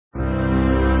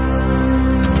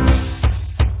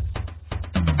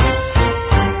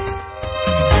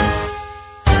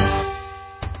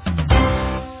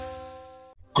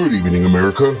Good evening,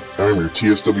 America. I'm your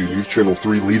TSW News Channel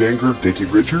 3 lead anchor, Dickie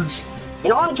Richards.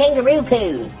 And I'm Kangaroo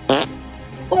Poon.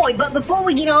 Oi, but before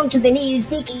we get on to the news,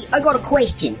 Dickie, I got a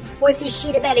question. What's this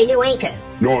shit about a new anchor?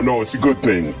 No, it's a good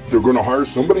thing. They're gonna hire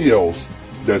somebody else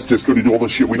that's just gonna do all the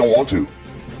shit we don't want to.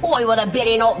 Oi, well, I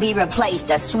better not be replaced,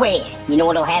 I swear. You know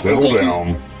what'll happen, Settle Dickie?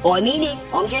 down. I mean it.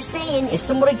 I'm just saying, if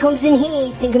somebody comes in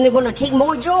here thinking they're gonna take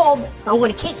my job, I'm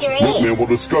gonna kick their ass. Look, man, we'll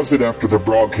discuss it after the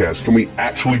broadcast. Can we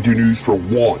actually do news for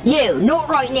once? No, not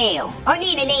right now. I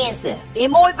need an answer.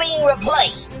 Am I being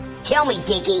replaced? Tell me,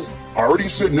 Dickie. I already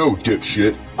said no,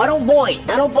 dipshit. I don't buy it.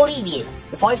 I don't believe you.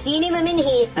 If I see any of them in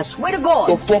here, I swear to God,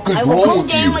 The fuck is I will wrong come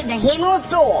with down you? like the hammer of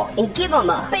Thor and give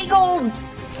him a big old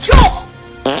chop!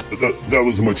 That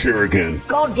was my chair again.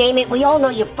 God damn it, we all know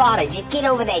your father. Just get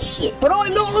over that shit. But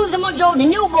I'm not losing my job to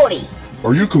nobody.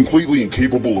 Are you completely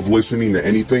incapable of listening to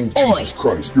anything? Oi. Jesus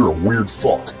Christ, you're a weird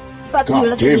fuck. Fuck God you,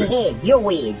 look damn at your it. head. You're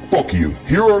weird. Fuck you.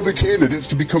 Here are the candidates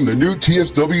to become the new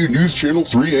TSW News Channel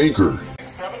 3 anchor.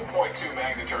 7.2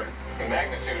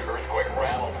 magnitude earthquake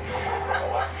rattled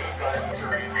Alaska seismic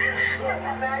series.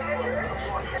 7.2.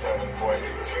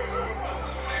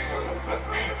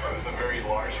 It was a very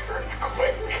large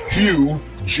earthquake. Hugh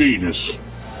Janus.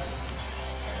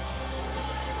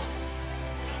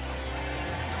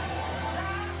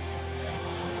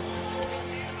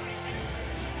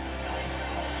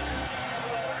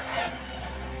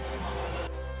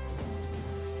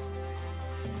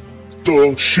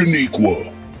 The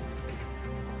Shaniqua.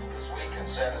 This week and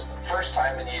said it's the first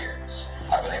time in years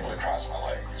I've been able to cross my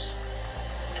legs.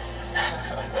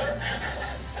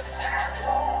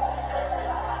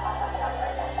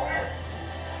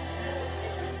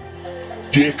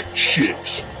 Dick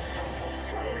Shits.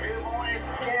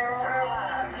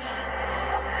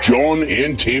 John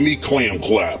and Tammy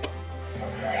Clamclap.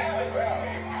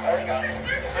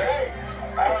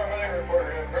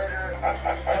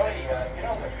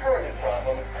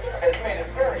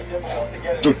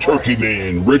 The Turkey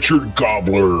Man, Richard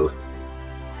Gobbler.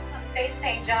 Face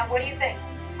paint job, what do you think?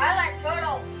 I like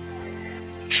turtles.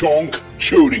 Chonk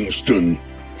Chodingston.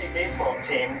 State baseball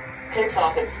team kicks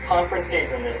off its conference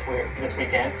season this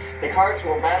weekend. The Cards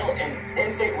will battle an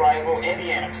in-state rival,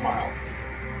 Indiana, tomorrow.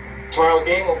 Tomorrow's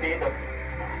game will be the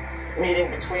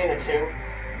meeting between the two,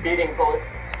 beating both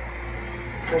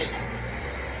first.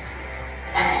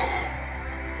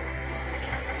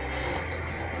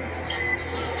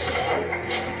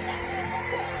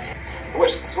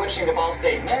 Switching to Ball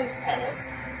State men's tennis,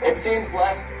 it seems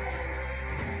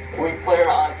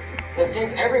it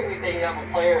seems every week they have a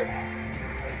player.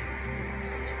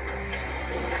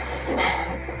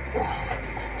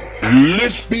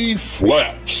 Lispy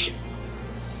Flaps.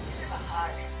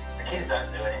 The kids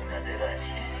don't do anything, do they?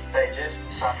 They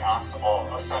just suck us off,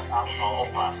 or suck up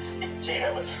off us. Gee,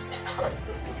 that was...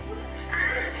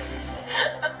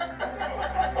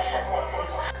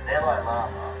 Dalai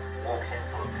Lama walks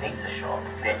into a pizza shop.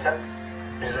 Pizza?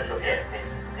 Pizza shop, yeah,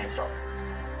 pizza shop.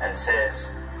 And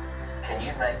says, "Can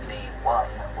you make me one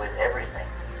with everything?"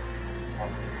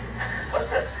 What's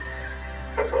that?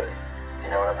 What's what? Do you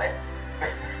know what I mean?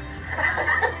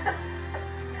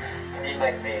 Can you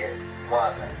make me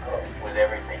one with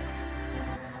everything?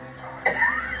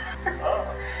 Oh,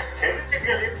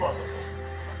 theoretically possible.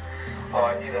 Oh,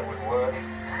 I knew that wouldn't work.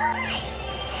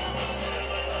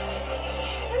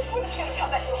 Is this what you're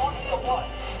gonna that you want so what?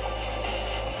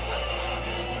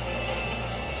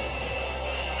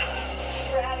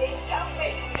 Rowdy, help me.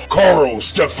 Carl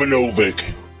Stefanovic.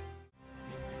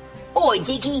 Oi,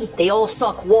 Dickie, they all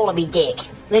suck wallaby dick.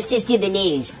 Let's just do the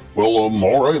news. Well,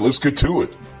 alright, let's get to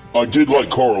it. I did like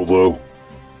Carl, though.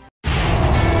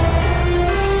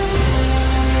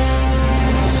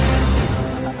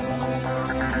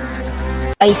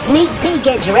 A sneak peek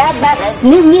at Gerard Butler's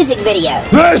new music video.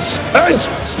 This is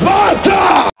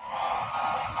Sparta!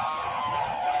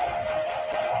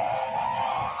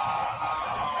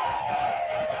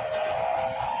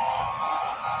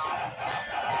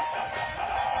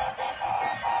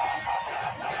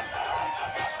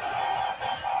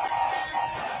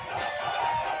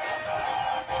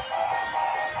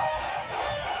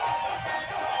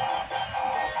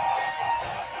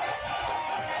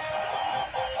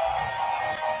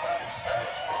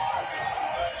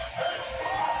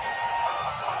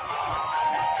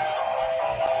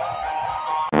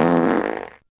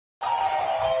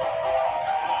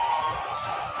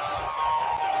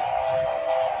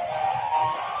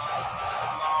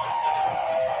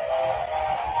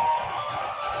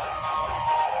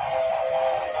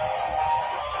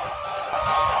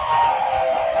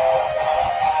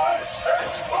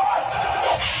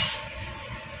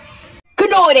 Good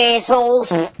night,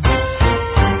 assholes.